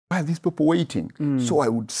why are these people waiting? So I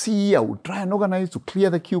would try and organize to clear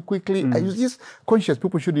the queue quickly. I was just conscious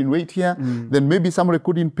people shouldn't wait here. Then maybe somebody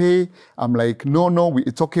couldn't pay. I'm like, no,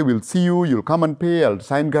 it's okay. We'll see you. You'll come and pay. I'll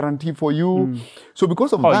sign guarantee for you. So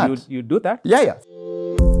because of that. You do that? Yeah.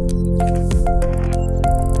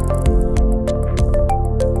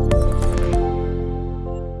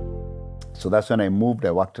 So that's when I moved.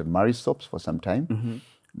 I worked at Maristops for some time.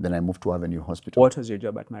 Then I moved to Avenue Hospital. What was your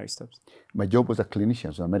job at Maristops? My job was a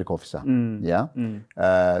clinician, so a medical officer.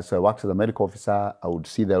 So I worked as a medical officer. I would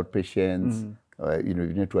see the outpatients. You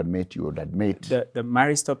need to admit, you would admit. The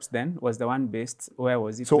Maristops then was the one based, where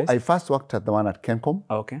was it So based? I first worked at the one at Kencom.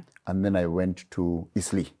 Okay. And then I went to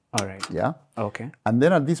Eastleigh. All right. Yeah. Okay. And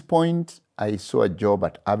then at this point, I saw a job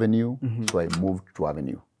at Avenue. So I moved to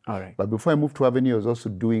Avenue. All right. But before I moved to Avenue, I was also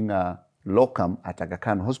doing a locum at Aga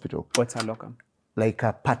Khan Hospital. What's a locum? Like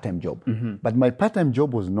a part-time job. But my part-time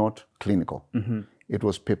job was not clinical. It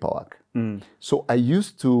was paperwork. So I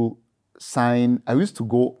used to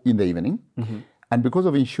go in the evening. And because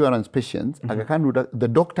of insurance patients, Aga Khan the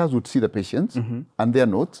doctors would see the patients and their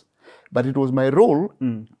notes. But it was my role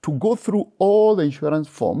to go through all the insurance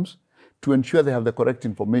forms to ensure they have the correct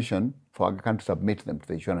information for Aga Khan to submit them to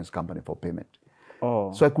the insurance company for payment.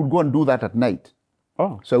 Oh. So I could go and do that at night.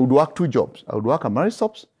 Oh. So I would work 2 jobs. I would work at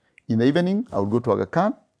Maristops. In the evening, I would go to Aga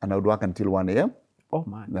Khan and I would work until 1 a.m. Oh,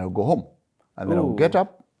 man. Then I would go home. And then I would get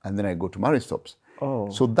up and then I go to Maristops. Oh.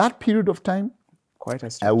 So that period of time, Quite a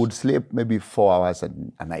stretch. I would sleep maybe 4 hours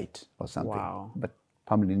a night or something. Wow. But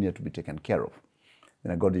family needed to be taken care of.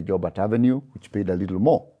 Then I got a job at Avenue, which paid a little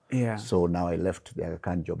more. Yeah. So now I left the Aga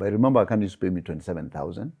Khan job. I remember Aga Khan used to pay me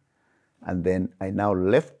 27,000. And then I now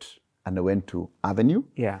left and I went to Avenue.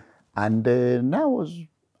 Yeah. And now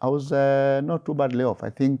I was not too badly off. I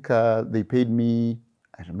think they paid me,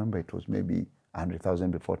 I remember it was maybe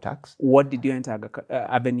 100,000 before tax. What did you enter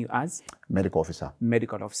Avenue as? Medical officer.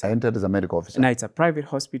 Medical officer. I entered as a medical officer. Now it's a private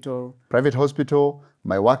hospital. Private hospital.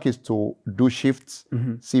 My work is to do shifts,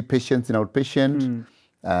 see patients in outpatient,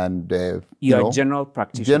 and You're a general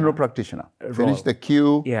practitioner. General practitioner. Finish the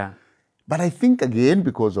queue. Yeah. But I think, again,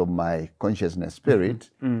 because of my consciousness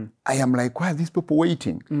spirit, I am like, why are these people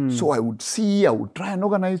waiting? So I would try and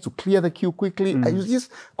organize to clear the queue quickly. I was just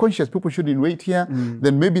conscious people shouldn't wait here.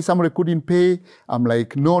 Then maybe somebody couldn't pay. I'm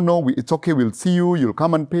like, no, it's okay. We'll see you. You'll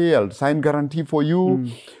come and pay. I'll sign guarantee for you.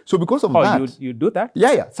 So because of that. You do that?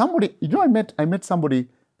 Yeah. Somebody, I met somebody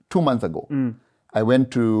 2 months ago. I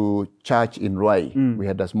went to church in Ruai. We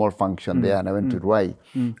had a small function there, and I went to Ruai.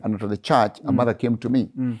 And after the church, a mother came to me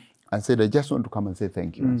and said, I just want to come and say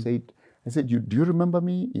thank you. I said, do you remember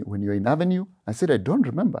me when you were in Avenue? I said, I don't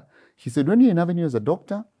remember. She said, when you were in Avenue as a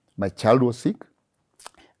doctor, my child was sick,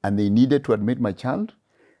 and they needed to admit my child,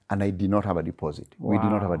 and I did not have a deposit. Wow. We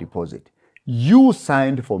did not have a deposit. You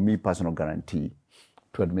signed for me personal guarantee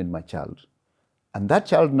to admit my child. And that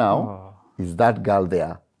child now is that girl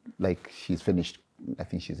there, like she's finished, I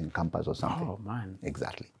think she's in campus or something. Oh, man.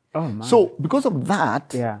 Exactly. Oh, man. So because of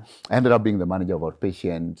that, I ended up being the manager of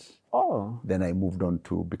outpatients. Oh. Then I moved on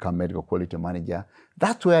to become medical quality manager.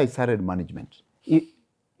 That's where I started management.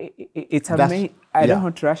 It's amazing. I don't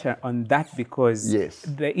want to rush on that because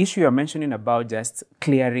the issue you're mentioning about just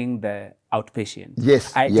clearing the outpatient.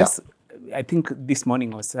 Yes. I think this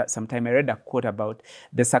morning or sometime I read a quote about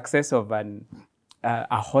the success of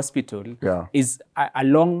a hospital is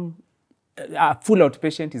a full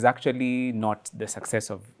outpatient is actually not the success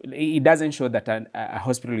of, it doesn't show that a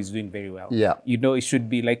hospital is doing very well. Yeah. It should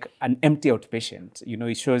be like an empty outpatient.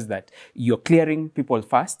 It shows that you're clearing people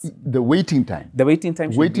fast. The waiting time. The waiting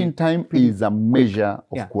time. Waiting time is a measure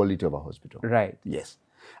of quality of a hospital. Right. Yes.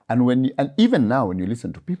 And even now when you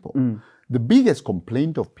listen to people, the biggest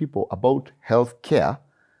complaint of people about healthcare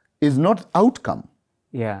is not outcome.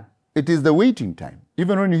 Yeah. It is the waiting time.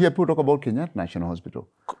 Even when you hear people talk about Kenyatta National Hospital,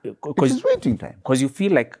 it is waiting time. Because you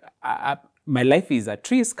feel like my life is at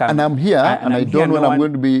risk. And I'm here, and I don't know when I'm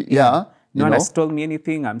going to be, no one has told me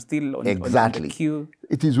anything. I'm still on the queue.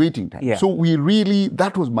 It is waiting time. Yeah. So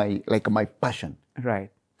that was my passion. Right.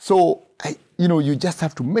 So, you just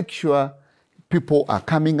have to make sure people are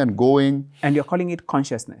coming and going. And you're calling it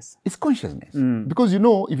consciousness. It's consciousness. Because,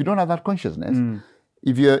 if you don't have that consciousness,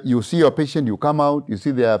 if you see your patient, you come out, you see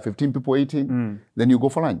there are 15 people waiting, then you go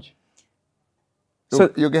for lunch. So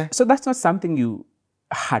that's not something you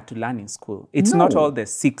had to learn in school. It's not all the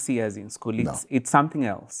 6 years in school. It's something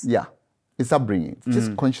else. Yeah. It's upbringing. It's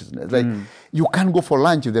just consciousness. Like, you can't go for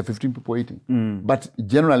lunch if there are 15 people waiting. But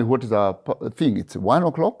generally, what is our thing? It's 1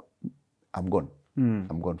 o'clock, I'm gone.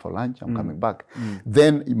 I'm going for lunch, I'm coming back.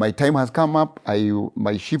 Then my time has come up,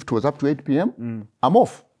 my shift was up to 8 p.m., I'm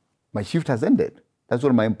off. My shift has ended. That's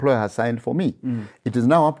what my employer has signed for me. It is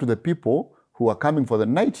now up to the people who are coming for the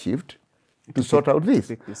night shift to sort out this.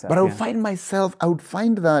 But I would find myself, I would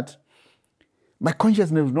find that my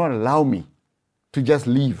consciousness would not allow me to just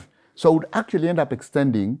leave. So I would actually end up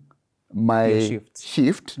extending my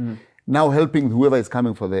shift, now helping whoever is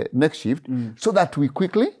coming for the next shift, so that we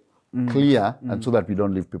quickly clear and so that we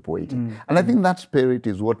don't leave people waiting. And I think that spirit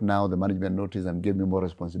is what now the management noticed and gave me more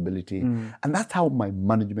responsibility. And that's how my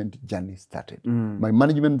management journey started. My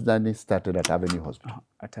management journey started at Avenue Hospital.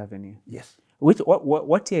 At Avenue. Yes.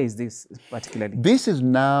 What year is this particularly? This is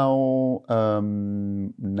now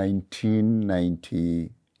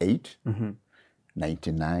 1998,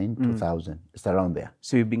 99, 2000. It's around there.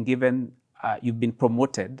 So you've been given, you've been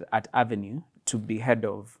promoted at Avenue to be head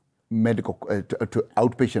of medical to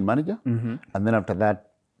outpatient manager, and then after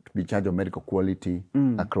that to be in charge of medical quality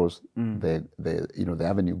across the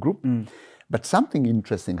Avenue group. But something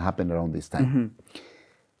interesting happened around this time.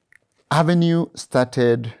 Avenue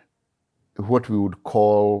started what we would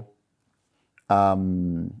call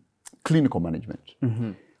clinical management,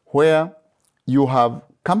 where you have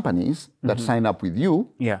companies that sign up with you.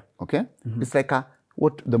 Yeah. Okay. It's like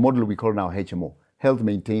what the model we call now HMO. Health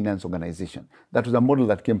Maintenance Organization. That was a model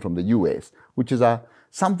that came from the US, which is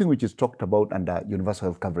something which is talked about under universal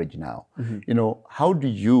health coverage now. You know, how do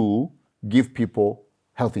you give people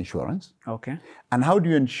health insurance? Okay. And how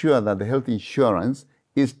do you ensure that the health insurance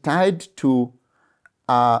is tied to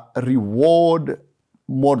a reward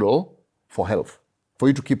model for health, for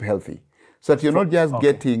you to keep healthy? So that you're not just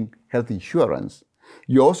getting health insurance,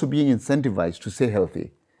 you're also being incentivized to stay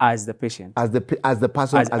healthy. As the patient. As the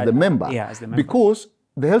person, as the member. Yeah, as the member. Because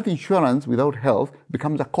the health insurance without health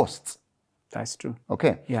becomes a cost. That's true.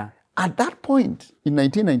 Okay. Yeah. At that point, in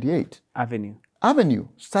 1998, Avenue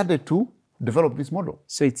started to develop this model.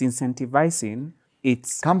 So it's incentivizing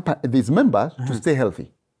these members to stay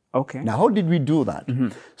healthy. Okay. Now, how did we do that?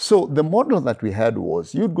 So the model that we had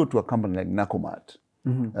was you'd go to a company like Nakumatt.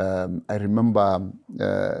 I remember,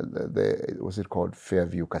 what's it called?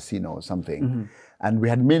 Fairview Casino or something. And we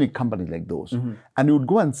had many companies like those. And we would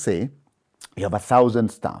go and say, you have 1,000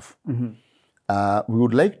 staff. We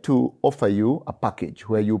would like to offer you a package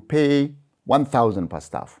where you pay 1,000 per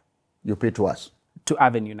staff. You pay to us. To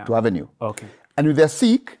Avenue now? To Avenue. Okay. And if they're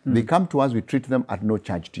sick, they come to us, we treat them at no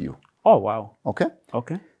charge to you. Oh, wow. Okay?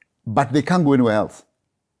 Okay. But they can't go anywhere else.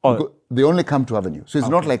 Oh. They only come to Avenue. So it's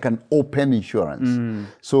not like an open insurance.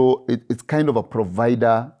 So it's kind of a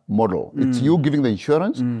provider model. It's you giving the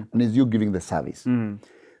insurance and it's you giving the service.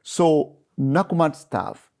 So Nakumatt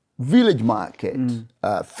staff, Village Market,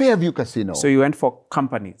 Fairview Casino. So you went for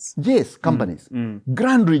companies? Yes, companies.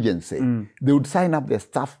 Grand Regency. They would sign up their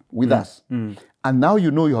staff with us. And now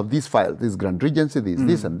you know you have this file, this Grand Regency,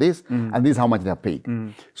 this and this and this is how much they are paid.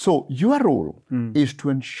 So your role is to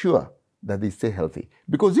ensure that they stay healthy.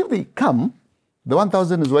 Because if they come, the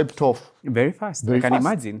 1,000 is wiped off. Very fast. Very I can fast.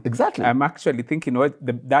 imagine. Exactly. I'm actually thinking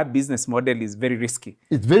that business model is very risky.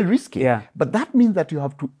 It's very risky. Yeah. But that means that you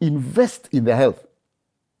have to invest in their health.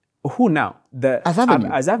 Who now? As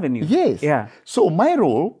Avenue. As Avenue. Yes. Yeah. So my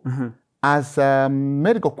role as a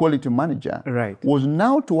medical quality manager was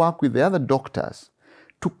now to work with the other doctors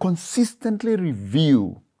to consistently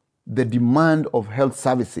review the demand of health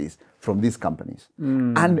services from these companies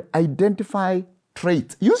and identify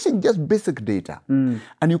traits using just basic data.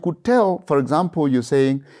 And you could tell, for example, you're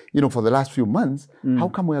saying, for the last few months, how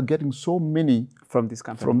come we are getting so many from this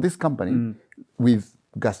company, with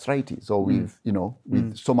gastritis or with,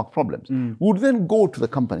 with stomach problems? We would then go to the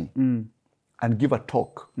company and give a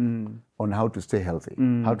talk on how to stay healthy,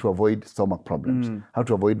 how to avoid stomach problems, how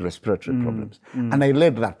to avoid respiratory problems. And I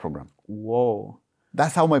led that program. Whoa.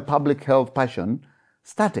 That's how my public health passion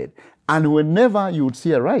started. And whenever you would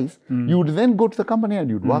see a rise, you would then go to the company and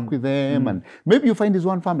you'd work with them. And maybe you find this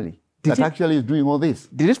one family that actually is doing all this.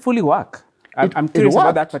 Did it fully work? I'm curious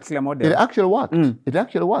about that particular model. It actually worked. It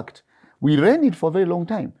actually worked. We ran it for a very long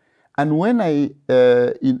time. And when I,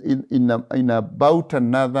 in about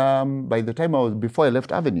another, by the time before I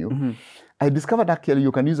left Avenue, I discovered actually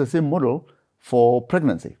you can use the same model for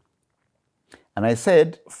pregnancy. And I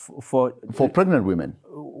said, for pregnant women.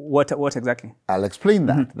 What exactly? I'll explain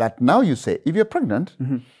that. That now you say, if you're pregnant,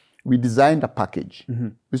 we designed a package.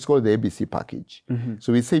 It's called the ABC package.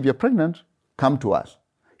 So we say, if you're pregnant, come to us.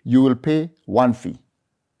 You will pay one fee.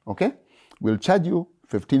 Okay? We'll charge you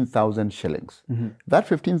 15,000 shillings. That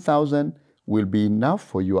 15,000 will be enough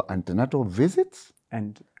for your antenatal visits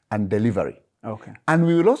and delivery. Okay. And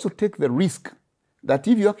we will also take the risk that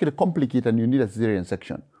if you actually complicate and you need a cesarean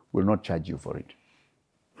section, we'll not charge you for it.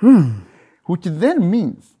 Which then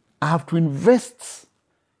means I have to invest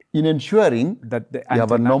in ensuring that you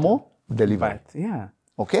have a normal delivery. Birth. Yeah.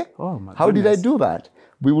 Okay? Oh, my How goodness. did I do that?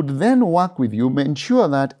 We would then work with you, ensure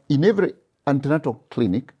that in every antenatal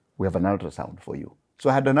clinic, we have an ultrasound for you. So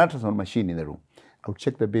I had an ultrasound machine in the room. I would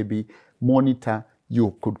check the baby, monitor,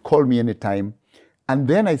 you could call me anytime. And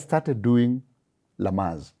then I started doing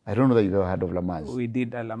Lamaze. I don't know that you've ever heard of Lamaze. We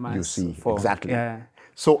did a Lamaze. You see, for, exactly. Yeah.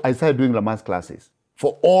 So I started doing Lamaze classes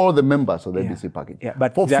for all the members of the ABC package. Yeah,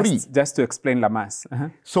 but for free. Just to explain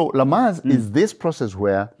Lamaze. So Lamaze is this process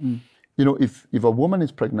where, you know, if a woman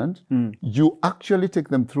is pregnant, you actually take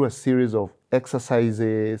them through a series of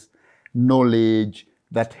exercises, knowledge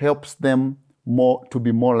that helps them to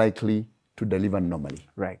be more likely to deliver normally.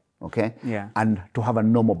 Right. Okay? Yeah. And to have a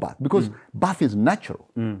normal birth. Because birth is natural.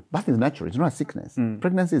 Birth is natural. It's not a sickness.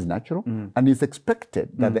 Pregnancy is natural. And it's expected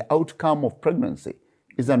that the outcome of pregnancy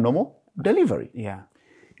is a normal delivery. Yeah.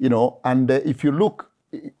 You know, and if you look,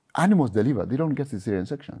 animals deliver. They don't get cesarean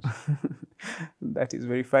sections. That is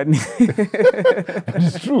very funny.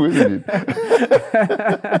 It's true, isn't it?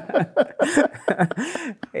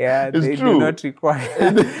 Yeah, it's they true. do not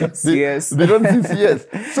require CS. They don't see CS.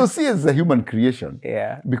 So CS is a human creation.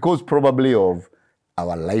 Yeah. Because probably of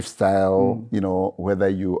our lifestyle, you know, whether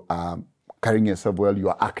you are carrying yourself well, you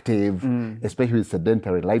are active, especially with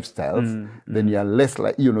sedentary lifestyles, then you are less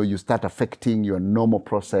like, you know, you start affecting your normal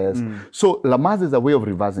process. So Lamaze is a way of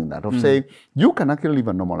reversing that, of saying, you can actually live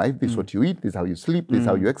a normal life. This is what you eat, this is how you sleep, this is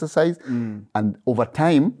how you exercise. And over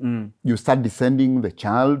time, you start descending the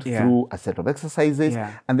child through a set of exercises,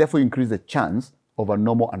 and therefore increase the chance of a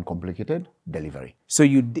normal and complicated delivery. So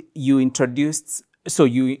you introduced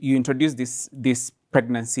this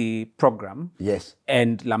pregnancy program. Yes.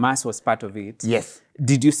 And Lamaze was part of it. Yes.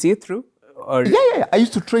 Did you see it through? Or? Yeah. I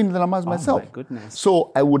used to train the Lamaze myself. Oh, my goodness.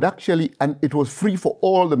 So I would actually, and it was free for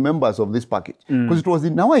all the members of this package, because it was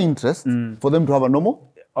in our interest for them to have a normal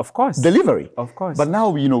of course delivery. Of course. But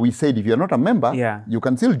now, you know, we said if you're not a member, you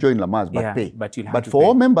can still join Lamaze, but pay. But you'll have but to for pay.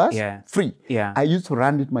 all members, free. Yeah. I used to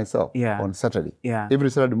run it myself on Saturday. Yeah. Every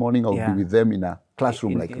Saturday morning, I would be with them in a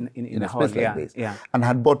classroom, in a hall, space like this. Yeah. And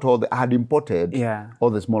had bought I had imported all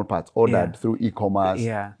the small parts, ordered through e-commerce,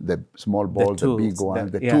 the small balls, the big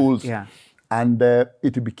ones, the tools. Yeah. And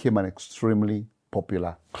it became an extremely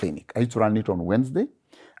popular clinic. I used to run it on Wednesday.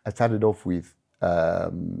 I started off with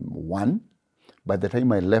one. By the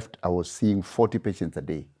time I left, I was seeing 40 patients a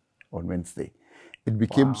day on Wednesday. It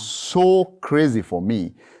became so crazy for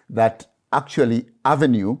me that actually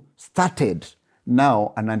Avenue started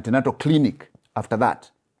now an antenatal clinic after that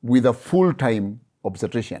with a full-time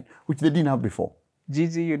obstetrician, which they didn't have before.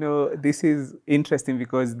 Gigi, you know, this is interesting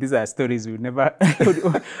because these are stories we never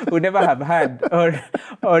would never have heard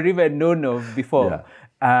or even known of before.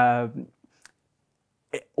 Yeah.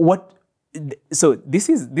 So this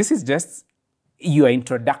is just your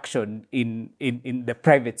introduction in the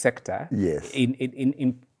private sector. Yes.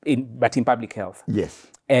 But in public health. Yes.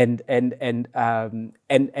 And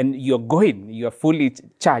you're fully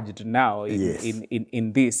charged now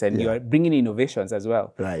in this, and you're bringing innovations as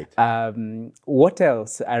well. Right. What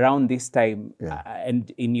else around this time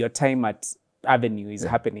and in your time at Avenue is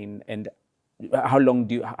happening, and how long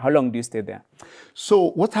do you stay there? So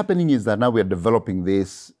what's happening is that now we are developing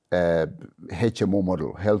this HMO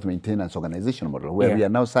model, health maintenance organization model, where we are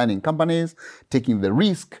now signing companies, taking the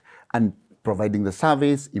risk and providing the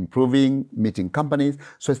service, improving, meeting companies.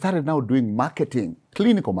 So I started now doing marketing,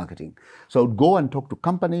 clinical marketing. So I would go and talk to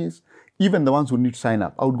companies, even the ones who need to sign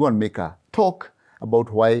up. I would go and make a talk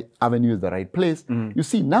about why Avenue is the right place. You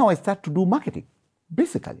see, now I start to do marketing.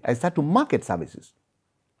 Basically, I start to market services.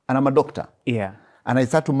 And I'm a doctor. Yeah. And I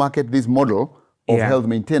start to market this model of health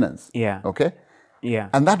maintenance. Yeah. Okay? Yeah.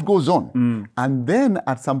 And that goes on. And then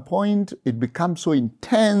at some point, it becomes so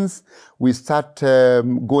intense, we start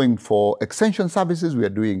going for extension services. We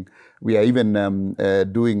are even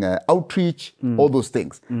doing outreach, all those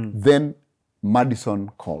things. Then Madison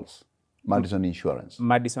calls, Madison Insurance.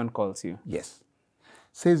 Madison calls you? Yes.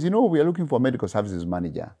 Says, you know, we are looking for a medical services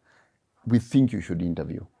manager. We think you should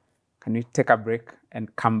interview. Can we take a break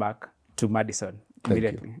and come back to Madison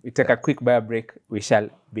immediately? We take a quick bio break. We shall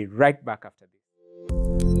be right back after this.